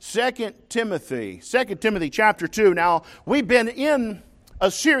Second Timothy chapter 2. Now, we've been in a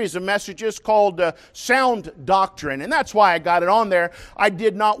series of messages called Sound Doctrine, and that's why I got it on there. I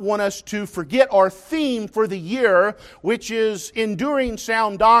did not want us to forget our theme for the year, which is Enduring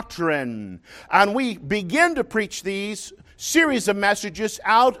Sound Doctrine. And we begin to preach these series of messages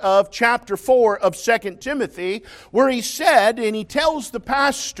out of chapter 4 of 2 Timothy, where he said, and he tells the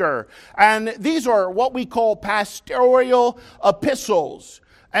pastor, and these are what we call pastoral epistles.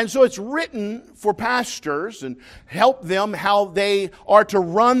 And so it's written for pastors and help them how they are to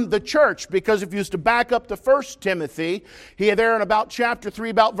run the church. Because if you was to back up to 1 Timothy, there in about chapter 3,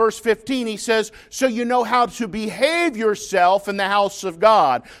 about verse 15, he says, so you know how to behave yourself in the house of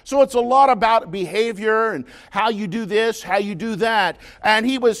God. So it's a lot about behavior and how you do this, how you do that. And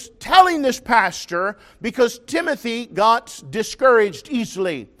he was telling this pastor because Timothy got discouraged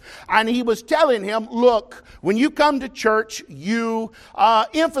easily. And he was telling him, look, when you come to church, you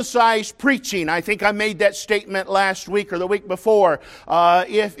emphasize preaching. I think I made that statement last week or the week before.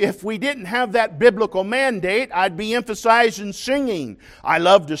 If we didn't have that biblical mandate, I'd be emphasizing singing. I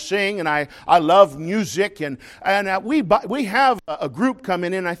love to sing, and I love music. And we have a group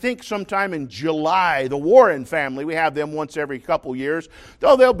coming in, I think sometime in July, the Warren family. We have them once every couple years.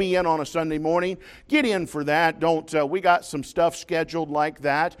 Though they'll be in on a Sunday morning. Get in for that. We got some stuff scheduled like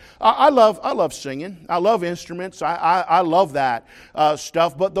that. I love singing. I love instruments. I love that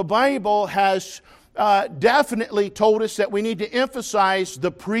stuff. But the Bible has definitely told us that we need to emphasize the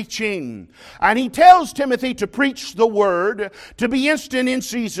preaching. And he tells Timothy to preach the word, to be instant in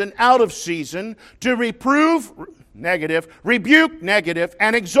season, out of season, to reprove, negative, rebuke, negative,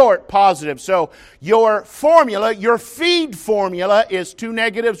 and exhort, positive. So your formula, your feed formula is 2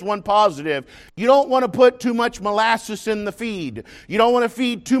 negatives, 1 positive. You don't want to put too much molasses in the feed. You don't want to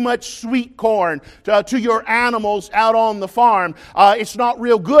feed too much sweet corn to your animals out on the farm. It's not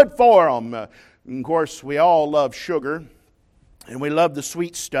real good for them. And of course, we all love sugar, and we love the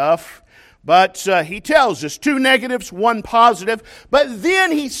sweet stuff. But he tells us 2 negatives, 1 positive. But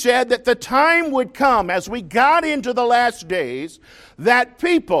then he said that the time would come, as we got into the last days, that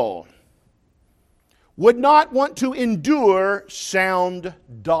people would not want to endure sound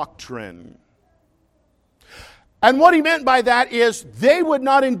doctrine. And what he meant by that is they would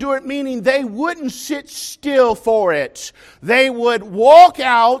not endure it, meaning they wouldn't sit still for it. They would walk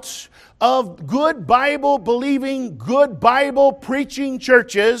out of good Bible-believing, good Bible-preaching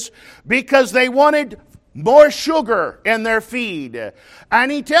churches because they wanted more sugar in their feed.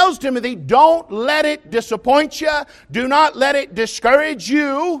 And he tells Timothy, don't let it disappoint you. Do not let it discourage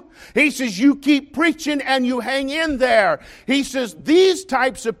you. He says, you keep preaching and you hang in there. He says, these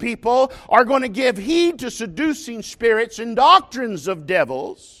types of people are going to give heed to seducing spirits and doctrines of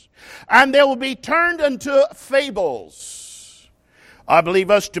devils, and they will be turned unto fables. I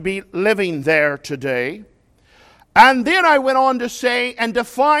believe us to be living there today. And then I went on to say and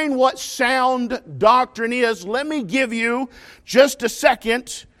define what sound doctrine is. Let me give you just a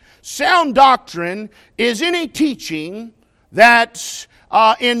second. Sound doctrine is any teaching that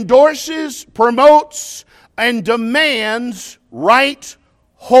endorses, promotes, and demands right,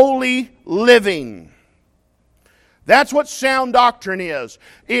 holy living. That's what sound doctrine is.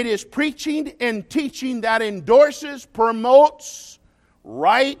 It is preaching and teaching that endorses, promotes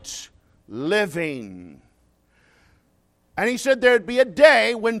right living. And he said there'd be a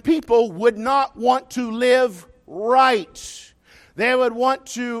day when people would not want to live right. They would want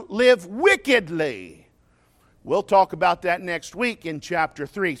to live wickedly. We'll talk about that next week in chapter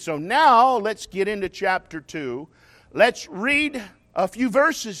 3. So now let's get into chapter 2. Let's read a few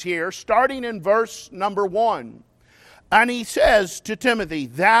verses here, starting in verse number 1. And he says to Timothy,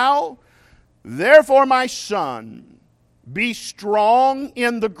 thou, therefore, my son, be strong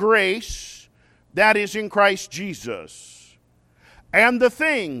in the grace that is in Christ Jesus. And the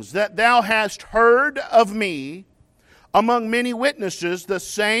things that thou hast heard of me among many witnesses, the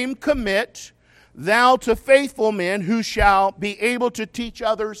same commit thou to faithful men who shall be able to teach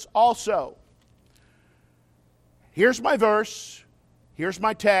others also. Here's my verse. Here's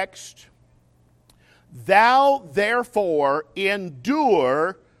my text. Thou therefore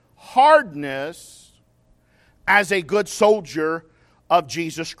endure hardness as a good soldier of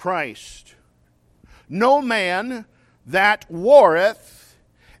Jesus Christ. No man that warreth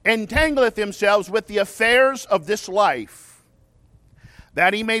entangleth himself with the affairs of this life,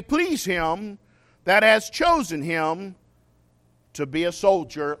 that he may please him that has chosen him to be a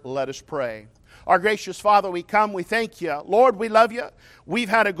soldier. Let us pray. Our gracious Father, we come, we thank you. Lord, we love you. We've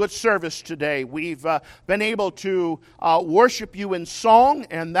had a good service today. We've been able to worship you in song,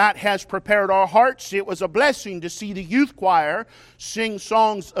 and that has prepared our hearts. It was a blessing to see the youth choir sing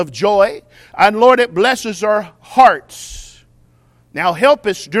songs of joy. And Lord, it blesses our hearts. Now help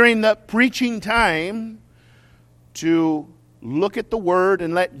us during the preaching time to look at the Word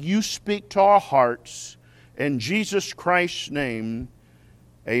and let you speak to our hearts. In Jesus Christ's name,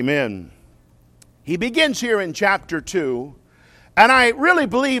 amen. He begins here in chapter 2, and I really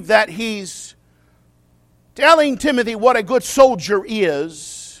believe that he's telling Timothy what a good soldier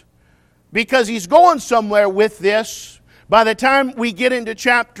is, because he's going somewhere with this by the time we get into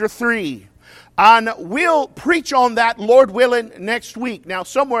chapter 3. And we'll preach on that, Lord willing, next week. Now,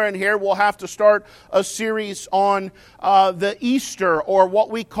 somewhere in here, we'll have to start a series on the Easter, or what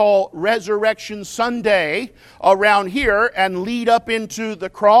we call Resurrection Sunday, around here, and lead up into the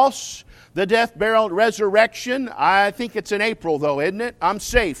cross, the death, burial, resurrection. I think it's in April, though, isn't it? I'm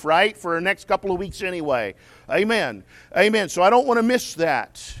safe, right? For the next couple of weeks anyway. Amen. Amen. So I don't want to miss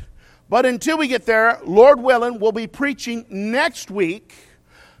that. But until we get there, Lord willing, we'll be preaching next week.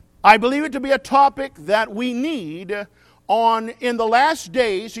 I believe it to be a topic that we need on in the last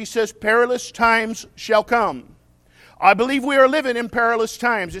days. He says, perilous times shall come. I believe we are living in perilous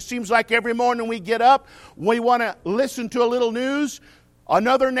times. It seems like every morning we get up, we want to listen to a little news.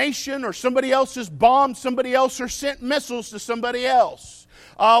 Another nation or somebody else has bombed somebody else or sent missiles to somebody else.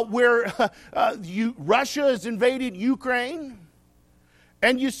 Russia has invaded Ukraine.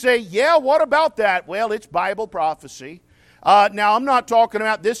 And you say, yeah, what about that? Well, it's Bible prophecy. Now, I'm not talking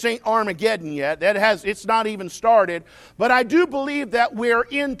about, this ain't Armageddon yet. It's not even started. But I do believe that we're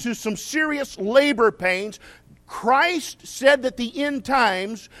into some serious labor pains. Christ said that the end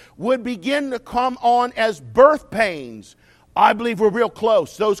times would begin to come on as birth pains. I believe we're real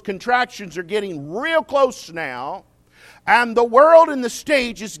close. Those contractions are getting real close now. And the world and the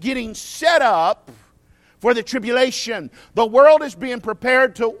stage is getting set up for the tribulation. The world is being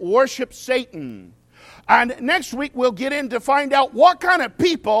prepared to worship Satan. And next week we'll get in to find out what kind of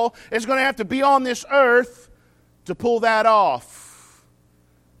people is going to have to be on this earth to pull that off.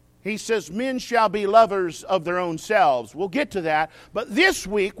 He says, men shall be lovers of their own selves. We'll get to that. But this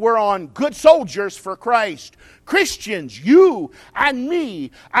week we're on good soldiers for Christ. Christians, you and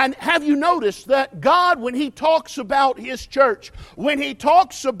me. And have you noticed that God, when He talks about His church, when He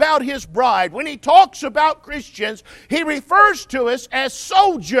talks about His bride, when He talks about Christians, He refers to us as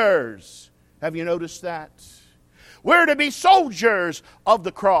soldiers. Have you noticed that? We're to be soldiers of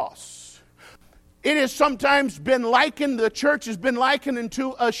the cross. It has sometimes been likened, the church has been likened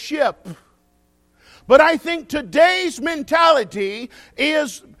into a ship. But I think today's mentality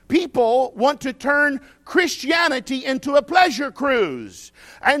is people want to turn Christianity into a pleasure cruise.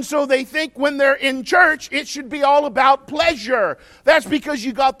 And so they think when they're in church, it should be all about pleasure. That's because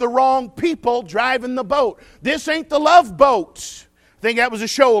you got the wrong people driving the boat. This ain't the Love Boat. I think that was a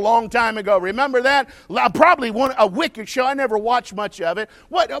show a long time ago. Remember that? Probably a wicked show. I never watched much of it.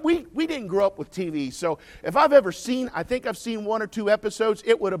 We didn't grow up with TV, so if I've ever seen, I think I've seen 1 or 2 episodes,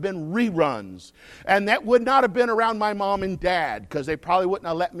 it would have been reruns. And that would not have been around my mom and dad, because they probably wouldn't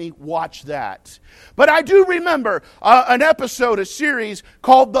have let me watch that. But I do remember an episode, a series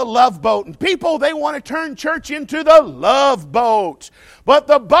called The Love Boat. And people, they want to turn church into the Love Boat. But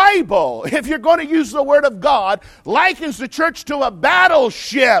the Bible, if you're going to use the Word of God, likens the church to a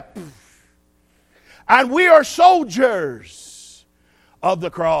battleship. And we are soldiers of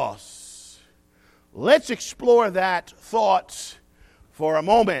the cross. Let's explore that thought for a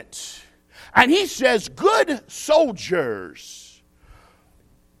moment. And he says, good soldiers.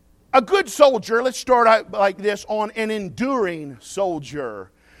 A good soldier, let's start out like this, on an enduring soldier.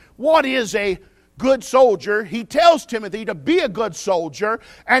 What is a good soldier? He tells Timothy to be a good soldier,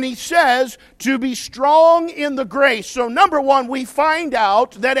 and he says to be strong in the grace. So number one, we find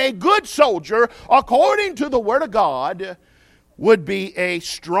out that a good soldier, according to the Word of God, would be a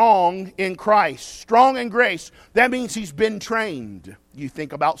strong in Christ, strong in grace. That means he's been trained. You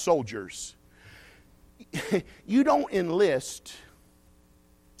think about soldiers. You don't enlist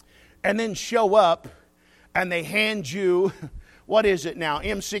and then show up and they hand you, what is it now,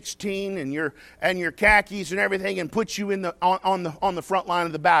 M16 and your khakis and everything, and put you in on the front line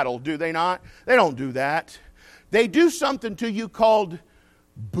of the battle, do they not? They don't do that. They do something to you called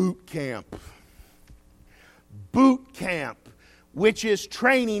boot camp. Boot camp, which is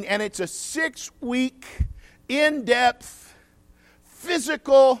training, and it's a 6-week, in-depth,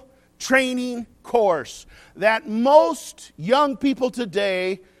 physical training course that most young people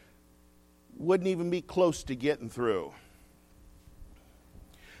today wouldn't even be close to getting through.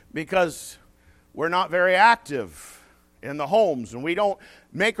 Because We're not very active in the homes, and we don't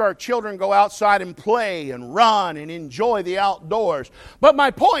make our children go outside and play and run and enjoy the outdoors. But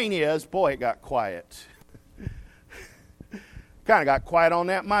my point is, boy, it got quiet. Kind of got quiet on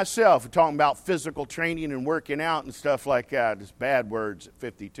that myself. We're talking about physical training and working out and stuff like that. Just bad words at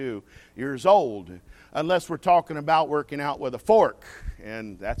 52 years old. Unless we're talking about working out with a fork,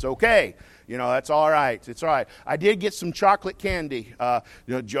 and that's okay. You know, that's all right. It's all right. I did get some chocolate candy.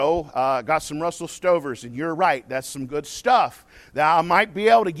 Joe got some Russell Stovers, and you're right. That's some good stuff. That I might be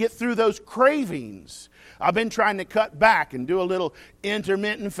able to get through those cravings. I've been trying to cut back and do a little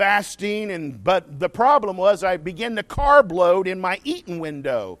intermittent fasting, but the problem was I began to carb load in my eating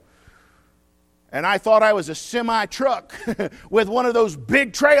window. And I thought I was a semi-truck with one of those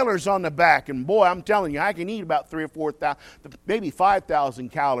big trailers on the back. And boy, I'm telling you, I can eat about 3,000 or 4,000, maybe 5,000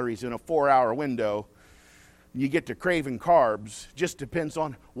 calories in a 4-hour window. You get to craving carbs. Just depends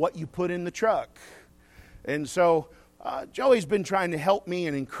on what you put in the truck. And so Joey's been trying to help me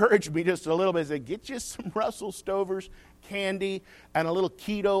and encourage me just a little bit. He said, get you some Russell Stovers candy and a little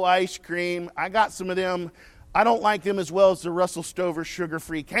keto ice cream. I got some of them. I don't like them as well as the Russell Stover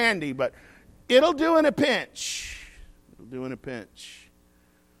sugar-free candy, but it'll do in a pinch. It'll do in a pinch.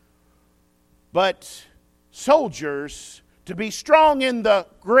 But soldiers, to be strong in the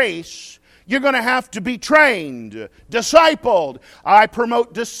grace, you're going to have to be trained, discipled. I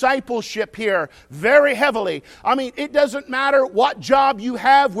promote discipleship here very heavily. I mean, it doesn't matter what job you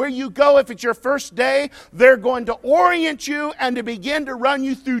have, where you go. If it's your first day, they're going to orient you and to begin to run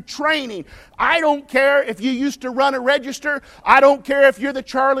you through training. I don't care if you used to run a register. I don't care if you're the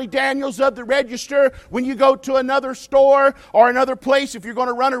Charlie Daniels of the register. When you go to another store or another place, if you're going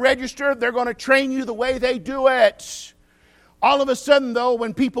to run a register, they're going to train you the way they do it. All of a sudden, though,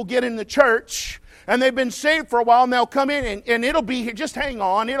 when people get in the church and they've been saved for a while, and they'll come in and it'll be, just hang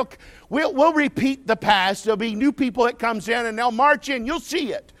on, we'll repeat the past. There'll be new people that comes in and they'll march in. You'll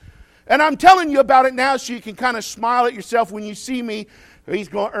see it. And I'm telling you about it now so you can kind of smile at yourself when you see me. He's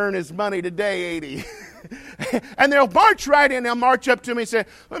going to earn his money today, 80. And they'll march right in. They'll march up to me and say,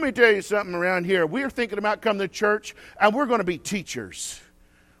 let me tell you something around here. We're thinking about coming to church and we're going to be teachers.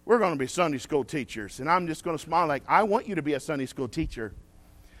 We're going to be Sunday school teachers. And I'm just going to smile like, I want you to be a Sunday school teacher.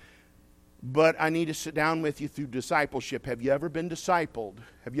 But I need to sit down with you through discipleship. Have you ever been discipled?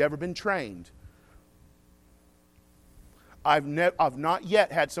 Have you ever been trained? I've not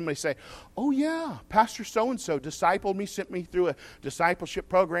yet had somebody say, oh yeah, Pastor so-and-so discipled me, sent me through a discipleship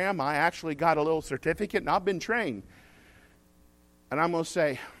program. I actually got a little certificate and I've been trained. And I'm going to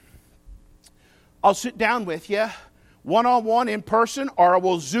say, I'll sit down with you one-on-one in person, or I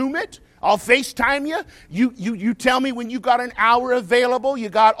will Zoom it. I'll FaceTime you. You tell me when you got an hour available. You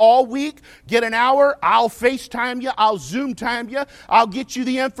got all week. Get an hour. I'll FaceTime you. I'll Zoom time you. I'll get you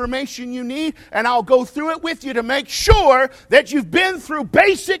the information you need, and I'll go through it with you to make sure that you've been through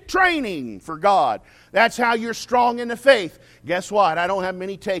basic training for God. That's how you're strong in the faith. Guess what? I don't have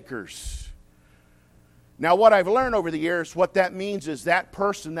many takers. Now, what I've learned over the years, what that means is that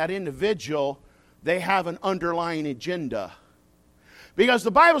person, that individual, they have an underlying agenda. Because the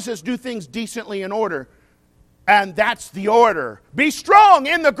Bible says do things decently in order. And that's the order. Be strong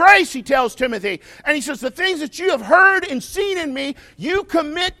in the grace, he tells Timothy. And he says the things that you have heard and seen in me, you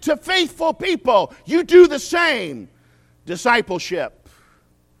commit to faithful people. You do the same. Discipleship.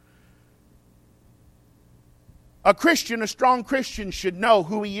 A Christian, a strong Christian, should know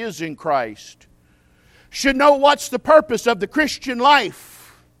who he is in Christ. Should know what's the purpose of the Christian life.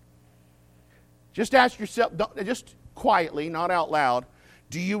 Just ask yourself, just quietly, not out loud,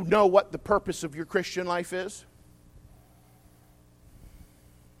 do you know what the purpose of your Christian life is?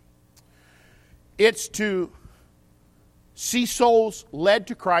 It's to see souls led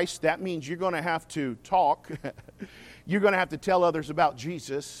to Christ. That means you're going to have to talk. You're going to have to tell others about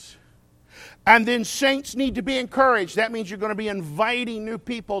Jesus. And then saints need to be encouraged. That means you're going to be inviting new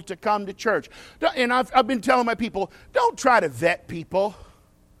people to come to church. And I've been telling my people, don't try to vet people.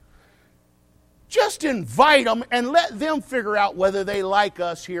 Just invite them and let them figure out whether they like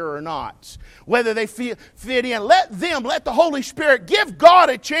us here or not. Whether they fit in. Let the Holy Spirit, give God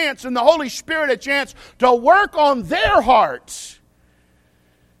a chance and the Holy Spirit a chance to work on their hearts.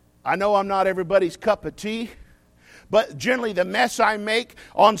 I know I'm not everybody's cup of tea, but generally the mess I make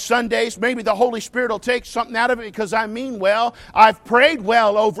on Sundays, maybe the Holy Spirit will take something out of it because I mean well. I've prayed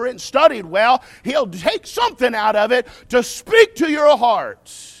well over it and studied well. He'll take something out of it to speak to your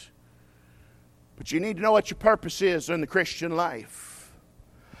hearts. But you need to know what your purpose is in the Christian life.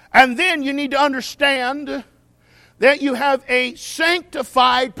 And then you need to understand that you have a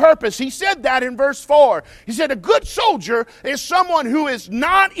sanctified purpose. He said that in verse 4. He said a good soldier is someone who is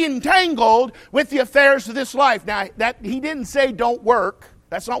not entangled with the affairs of this life. Now, that he didn't say don't work.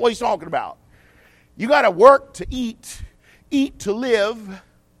 That's not what he's talking about. You got to work to eat to live.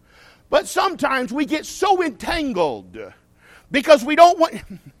 But sometimes we get so entangled because we don't want...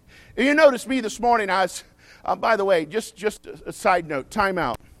 You noticed me this morning, I was... by the way, just a side note, time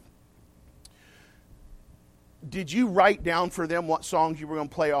out. Did you write down for them what songs you were going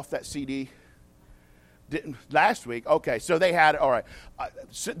to play off that CD? Didn't last week? Okay, so they had it. All right.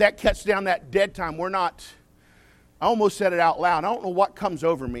 So that cuts down that dead time. We're not... I almost said it out loud. I don't know what comes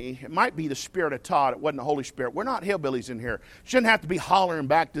over me. It might be the Spirit of Todd. It wasn't the Holy Spirit. We're not hillbillies in here. Shouldn't have to be hollering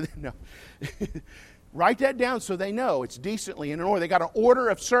back to them. No. Write that down so they know it's decently in order. They got an order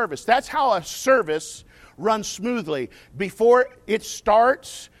of service. That's how a service runs smoothly. Before it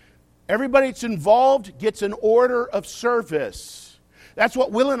starts, everybody that's involved gets an order of service. That's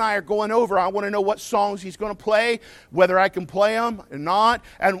what Will and I are going over. I want to know what songs he's going to play, whether I can play them or not,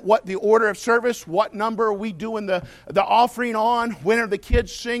 and what the order of service, what number are we doing the offering on, when are the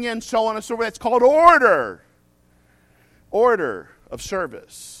kids singing, so on and so forth. That's called order. Order of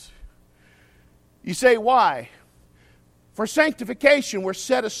service. You say, why? For sanctification, we're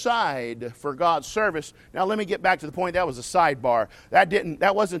set aside for God's service. Now, let me get back to the point. That was a sidebar.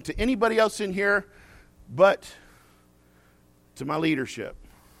 That wasn't to anybody else in here, but to my leadership.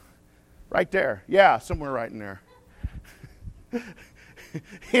 Right there. Yeah, somewhere right in there.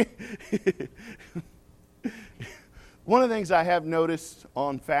 One of the things I have noticed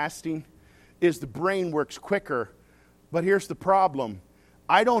on fasting is the brain works quicker. But here's the problem.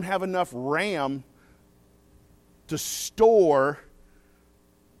 I don't have enough RAM to store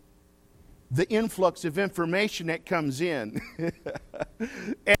the influx of information that comes in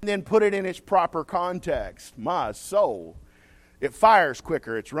and then put it in its proper context. My soul. It fires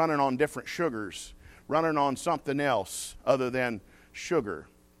quicker. It's running on different sugars, running on something else other than sugar.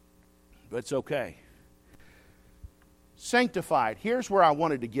 But it's okay. Sanctified. Here's where I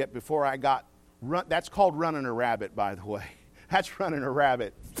wanted to get before I got... That's called running a rabbit, by the way. That's running a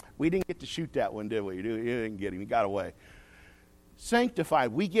rabbit. We didn't get to shoot that one, did we? You didn't get him. He got away.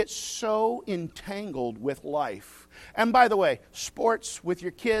 Sanctified. We get so entangled with life. And by the way, sports with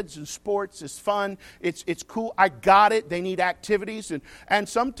your kids and sports is fun. It's cool. I got it. They need activities. And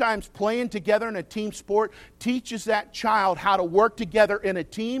sometimes playing together in a team sport teaches that child how to work together in a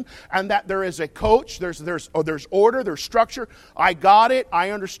team and that there is a coach. There's order. There's structure. I got it.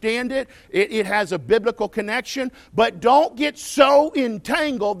 I understand it. It has a biblical connection. But don't get so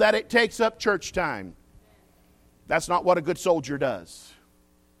entangled that it takes up church time. That's not what a good soldier does.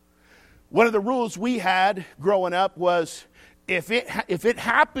 One of the rules we had growing up was if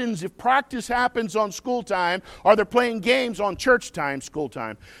practice happens on school time or they're playing games on church time, school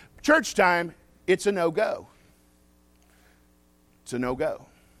time, it's a no-go. It's a no-go.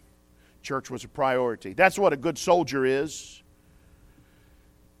 Church was a priority. That's what a good soldier is.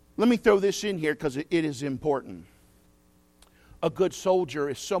 Let me throw this in here because it is important. A good soldier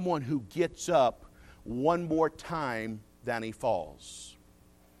is someone who gets up one more time than he falls.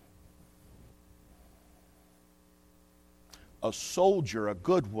 A soldier, a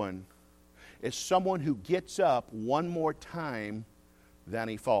good one, is someone who gets up one more time than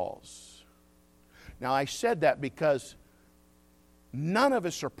he falls. Now, I said that because none of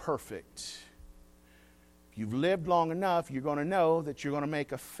us are perfect. If you've lived long enough, you're going to know that you're going to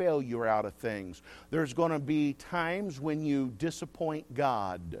make a failure out of things. There's going to be times when you disappoint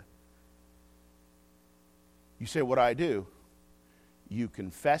God. You say, what do I do? You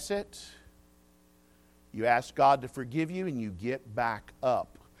confess it, you ask God to forgive you, and you get back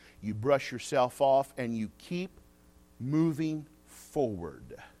up. You brush yourself off, and you keep moving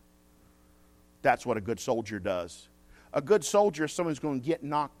forward. That's what a good soldier does. A good soldier is someone who's going to get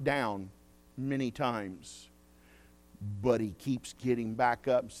knocked down many times, but he keeps getting back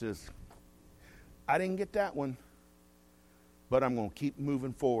up and says, I didn't get that one, but I'm going to keep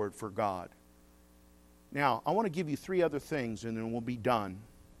moving forward for God. Now, I want to give you 3 other things and then we'll be done.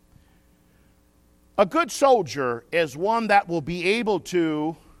 A good soldier is one that will be able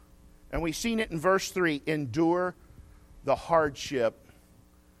to, and we've seen it in verse 3, endure the hardship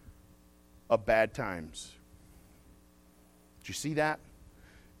of bad times. Did you see that?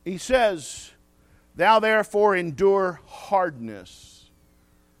 He says, thou therefore endure hardness.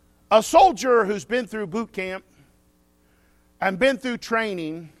 A soldier who's been through boot camp and been through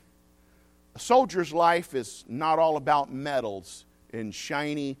training, a soldier's life is not all about medals and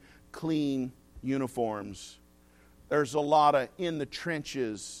shiny, clean uniforms. There's a lot of in the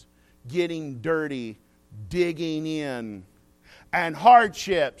trenches, getting dirty, digging in, and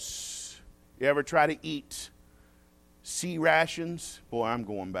hardships. You ever try to eat sea rations? Boy, I'm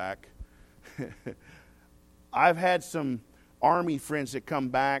going back. I've had some Army friends that come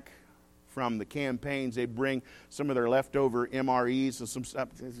back from the campaigns. They bring some of their leftover MREs and some stuff.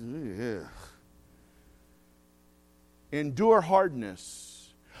 Ugh. Endure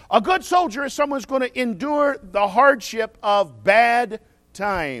hardness. A good soldier is someone who's going to endure the hardship of bad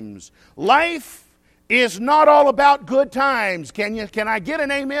times. Life is not all about good times. Can I get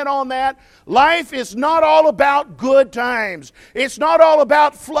an amen on that? Life is not all about good times. It's not all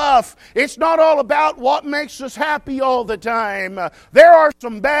about fluff. It's not all about what makes us happy all the time. There are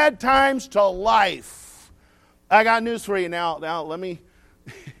some bad times to life. I got news for you now. Now let me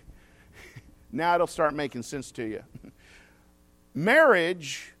now it'll start making sense to you.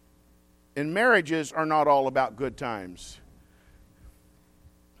 Marriage and marriages are not all about good times.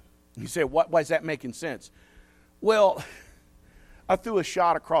 You say, why is that making sense? Well, I threw a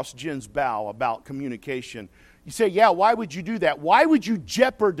shot across Jen's bow about communication. You say, yeah, why would you do that? Why would you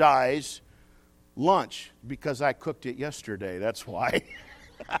jeopardize lunch? Because I cooked it yesterday, that's why.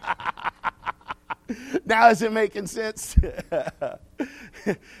 Now is it making sense?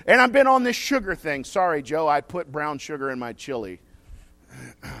 And I've been on this sugar thing. Sorry, Joe, I put brown sugar in my chili.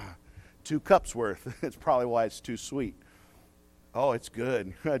 2 cups worth. That's probably why it's too sweet. Oh, it's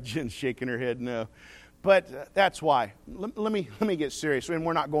good. Jen's shaking her head no. But that's why. Let me get serious. And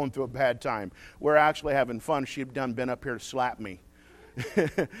we're not going through a bad time. We're actually having fun. She'd been up here to slap me.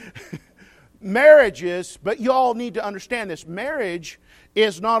 Marriage is, but you all need to understand this. Marriage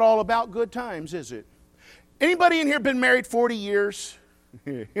is not all about good times, is it? Anybody in here been married 40 years?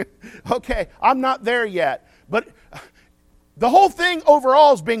 Okay, I'm not there yet. But the whole thing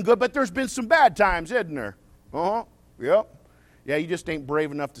overall has been good, but there's been some bad times, isn't there? Uh-huh. Yep. Yeah, you just ain't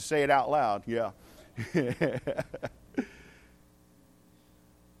brave enough to say it out loud. Yeah.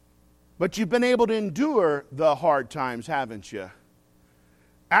 But you've been able to endure the hard times, haven't you?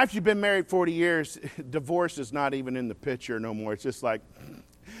 After you've been married 40 years, divorce is not even in the picture no more. It's just like,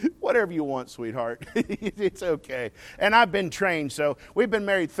 whatever you want, sweetheart. It's okay. And I've been trained, so we've been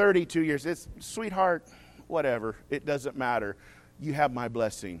married 32 years. It's, sweetheart, whatever. It doesn't matter. You have my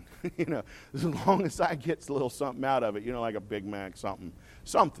blessing. As long as I get a little something out of it, like a Big Mac, something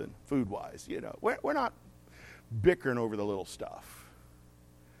food-wise, We're not bickering over the little stuff.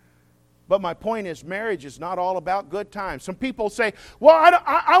 But my point is, marriage is not all about good times. Some people say, well,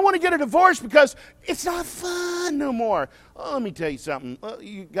 I want to get a divorce because it's not fun no more. Oh, let me tell you something.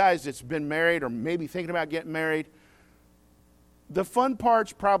 You guys that's been married or maybe thinking about getting married, the fun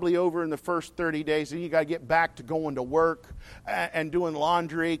part's probably over in the first 30 days, and you got to get back to going to work and doing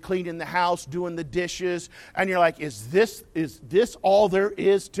laundry, cleaning the house, doing the dishes, and you're like, is this all there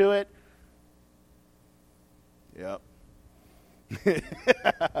is to it? Yep.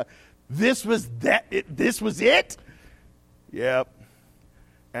 This was it? Yep.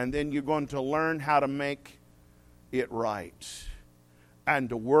 And then you're going to learn how to make it right and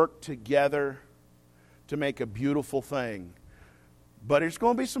to work together to make a beautiful thing. But there's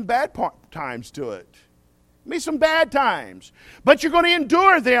going to be some bad times to it. Be some bad times. But you're going to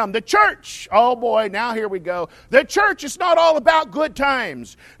endure them. The church, oh boy, now here we go. The church is not all about good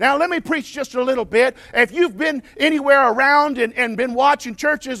times. Now let me preach just a little bit. If you've been anywhere around and been watching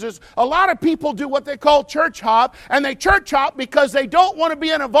churches, is a lot of people do what they call church hop. And they church hop because they don't want to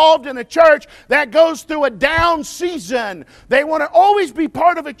be involved in a church that goes through a down season. They want to always be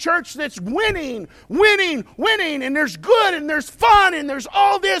part of a church that's winning. And there's good and there's fun and there's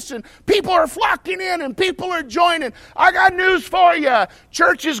all this. And people are flocking in and people are joining. I got news for you.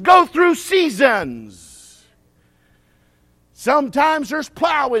 Churches go through seasons. Sometimes there's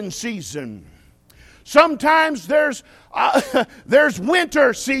plowing season. Sometimes there's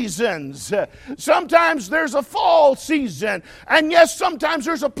winter seasons. Sometimes there's a fall season. And yes, sometimes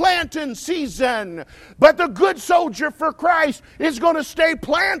there's a planting season. But the good soldier for Christ is going to stay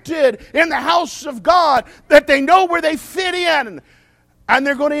planted in the house of God, that they know where they fit in. And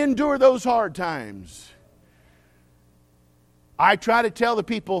they're going to endure those hard times. I try to tell the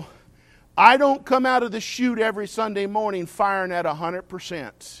people, I don't come out of the chute every Sunday morning firing at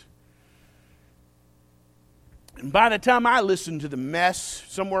 100%. And by the time I listen to the mess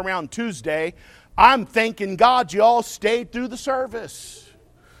somewhere around Tuesday, I'm thanking God you all stayed through the service.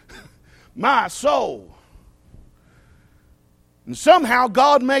 My soul. And somehow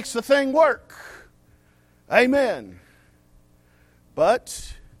God makes the thing work. Amen.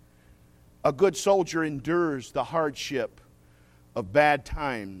 But a good soldier endures the hardship of bad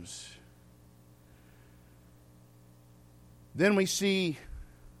times. Then we see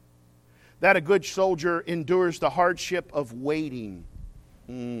that a good soldier endures the hardship of waiting.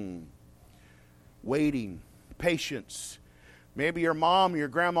 Waiting. Patience. Maybe your mom or your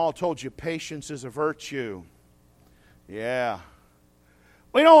grandma told you patience is a virtue. Yeah.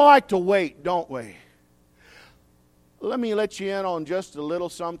 We don't like to wait, don't we? Let me let you in on just a little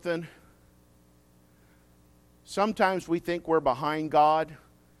something. Sometimes we think we're behind God.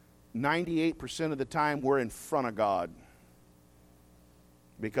 98% of the time we're in front of God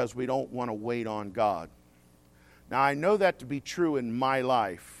because we don't want to wait on God. Now, I know that to be true in my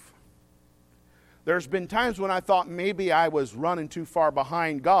life. There's been times when I thought maybe I was running too far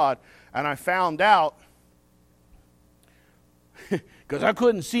behind God, and I found out, because I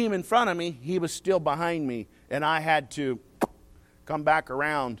couldn't see Him in front of me, He was still behind me, and I had to come back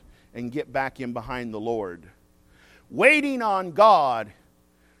around and get back in behind the Lord. Waiting on God.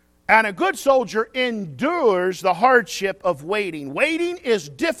 And a good soldier endures the hardship of waiting. Waiting is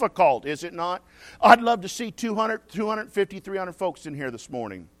difficult, is it not? I'd love to see 200, 250, 300 folks in here this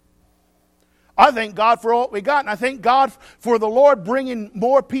morning. I thank God for what we got, and I thank God for the Lord bringing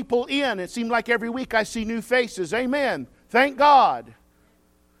more people in. It seems like every week I see new faces. Amen. Thank God.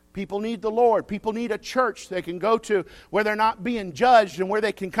 People need the Lord. People need a church they can go to where they're not being judged and where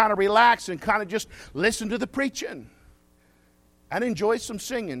they can kind of relax and kind of just listen to the preaching. And enjoy some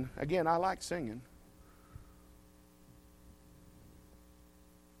singing. Again, I like singing.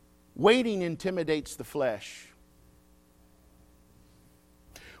 Waiting intimidates the flesh.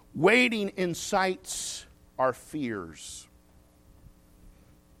 Waiting incites our fears.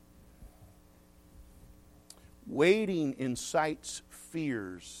 Waiting incites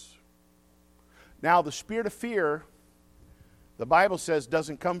fears. Now, the spirit of fear, the Bible says,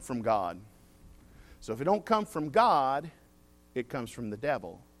 doesn't come from God. So if it don't come from God, it comes from the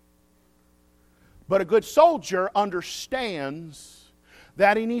devil. But a good soldier understands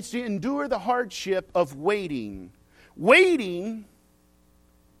that he needs to endure the hardship of waiting. Waiting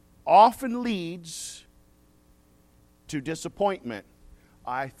often leads to disappointment.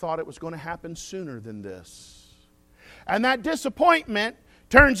 I thought it was going to happen sooner than this. And that disappointment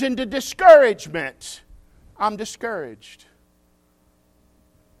turns into discouragement. I'm discouraged.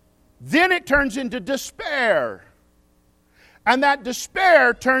 Then it turns into despair. And that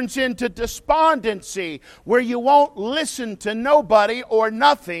despair turns into despondency, where you won't listen to nobody or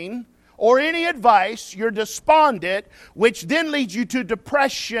nothing or any advice. You're despondent, which then leads you to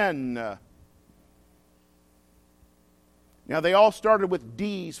depression. Now, they all started with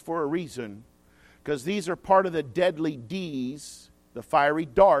D's for a reason, because these are part of the deadly D's, the fiery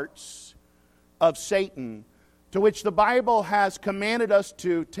darts of Satan, to which the Bible has commanded us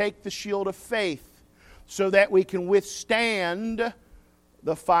to take the shield of faith, so that we can withstand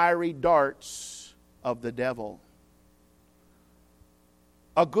the fiery darts of the devil.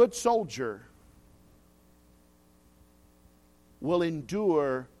 A good soldier will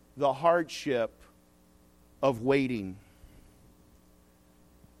endure the hardship of waiting.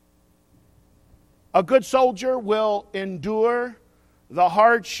 A good soldier will endure the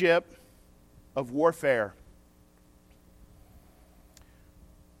hardship of warfare.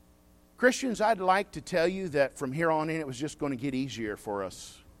 Christians, I'd like to tell you that from here on in it was just going to get easier for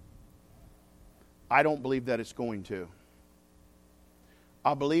us. I don't believe that it's going to.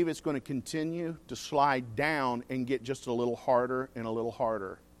 I believe it's going to continue to slide down and get just a little harder and a little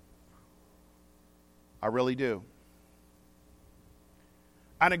harder. I really do.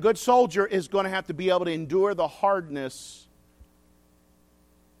 And a good soldier is going to have to be able to endure the hardness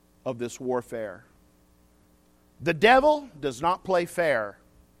of this warfare. The devil does not play fair.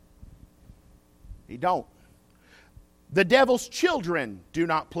 He don't. The devil's children do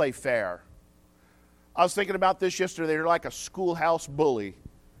not play fair. I was thinking about this yesterday. They're like a schoolhouse bully.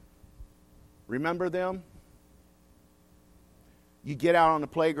 Remember them? You get out on the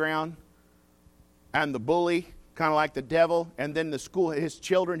playground, and the bully, kind of like the devil, and then the school, his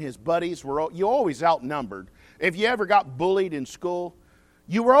children, his buddies, you always outnumbered. If you ever got bullied in school,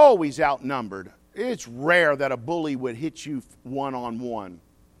 you were always outnumbered. It's rare that a bully would hit you one-on-one.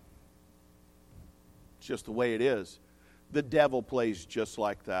 It's just the way it is. The devil plays just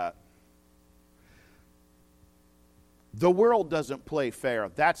like that. The world doesn't play fair.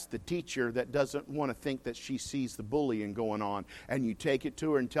 That's the teacher that doesn't want to think that she sees the bullying going on. And you take it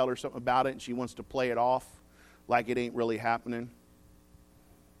to her and tell her something about it, and she wants to play it off like it ain't really happening.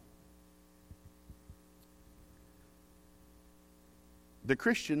 The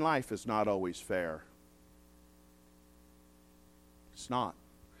Christian life is not always fair. It's not.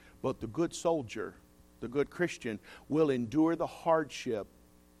 But the good soldier, the good Christian, will endure the hardship,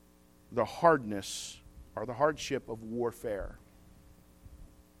 the hardness, or the hardship of warfare.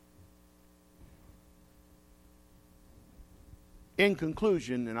 In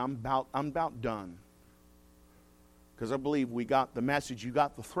conclusion, and I'm about done, because I believe we got the message, you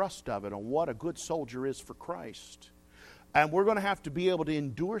got the thrust of it on what a good soldier is for Christ. And we're going to have to be able to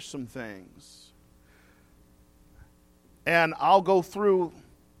endure some things. And I'll go through,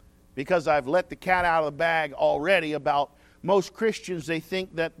 because I've let the cat out of the bag already, about most Christians, they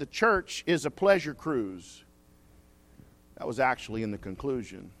think that the church is a pleasure cruise. That was actually in the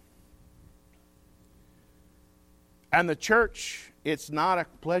conclusion. And the church, it's not a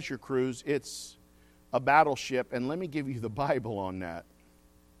pleasure cruise, it's a battleship. And let me give you the Bible on that.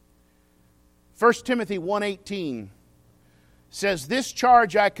 1 Timothy 1:18 says, "This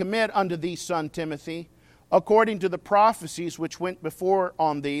charge I commit unto thee, son Timothy, according to the prophecies which went before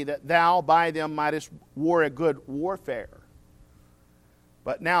on thee, that thou by them mightest war a good warfare."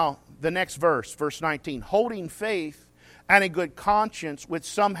 But now, the next verse, verse 19, "Holding faith and a good conscience, which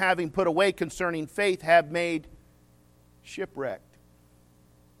some having put away concerning faith have made shipwrecked."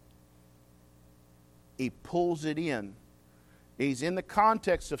 He pulls it in. He's in the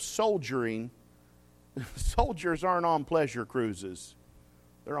context of soldiering. Soldiers aren't on pleasure cruises.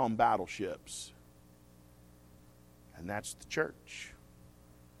 They're on battleships. And that's the church.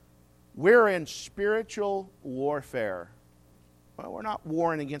 We're in spiritual warfare. Well, we're not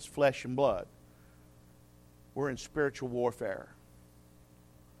warring against flesh and blood. We're in spiritual warfare.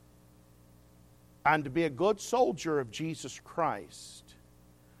 And to be a good soldier of Jesus Christ,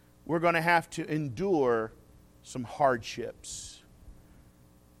 we're going to have to endure some hardships.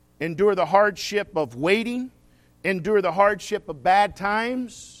 Endure the hardship of waiting. Endure the hardship of bad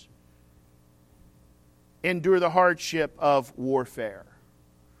times. Endure the hardship of warfare.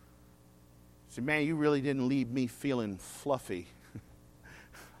 Say, man, you really didn't leave me feeling fluffy.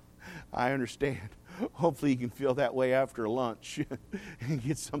 I understand. Hopefully you can feel that way after lunch and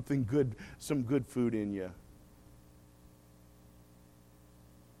get something good, some good food in you.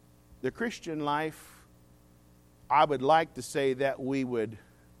 The Christian life, I would like to say that we would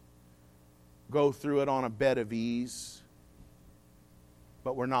go through it on a bed of ease,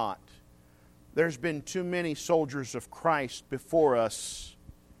 but we're not. There's been too many soldiers of Christ before us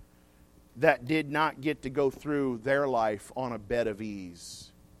that did not get to go through their life on a bed of ease.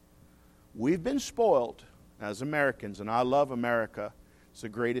 We've been spoiled as Americans, and I love America. It's the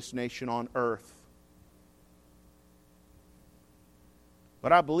greatest nation on earth.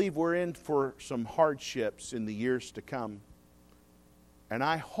 But I believe we're in for some hardships in the years to come. And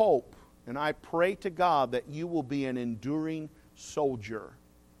I hope and I pray to God that you will be an enduring soldier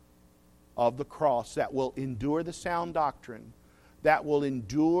of the cross that will endure the sound doctrine, that will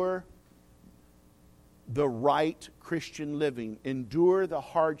endure the right Christian living, endure the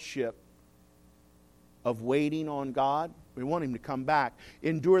hardship of waiting on God. We want Him to come back.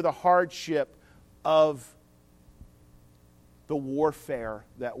 Endure the hardship of the warfare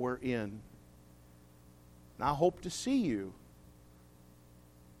that we're in. And I hope to see you.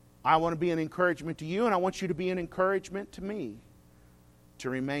 I want to be an encouragement to you, and I want you to be an encouragement to me to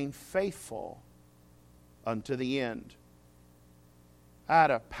remain faithful unto the end. I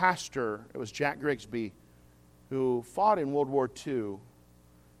had a pastor, it was Jack Grigsby, who fought in World War II. And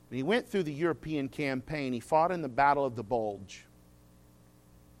he went through the European campaign. He fought in the Battle of the Bulge.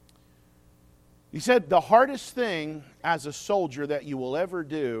 He said, the hardest thing as a soldier that you will ever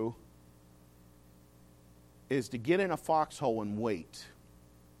do is to get in a foxhole and wait.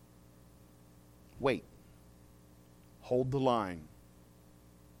 Wait. Hold the line.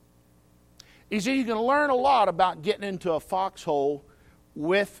 He said you can learn a lot about getting into a foxhole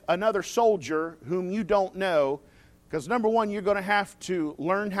with another soldier whom you don't know, because number one, you're going to have to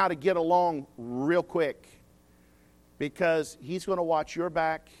learn how to get along real quick, because he's going to watch your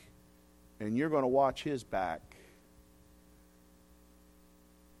back and you're going to watch his back.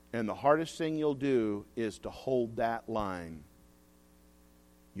 And the hardest thing you'll do is to hold that line.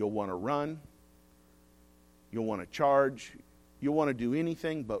 You'll want to run. You'll want to charge. You'll want to do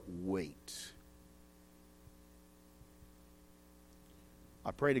anything but wait.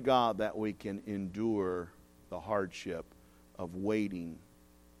 I pray to God that we can endure the hardship of waiting,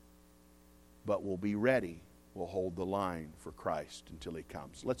 but we'll be ready. We'll hold the line for Christ until He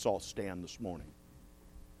comes. Let's all stand this morning.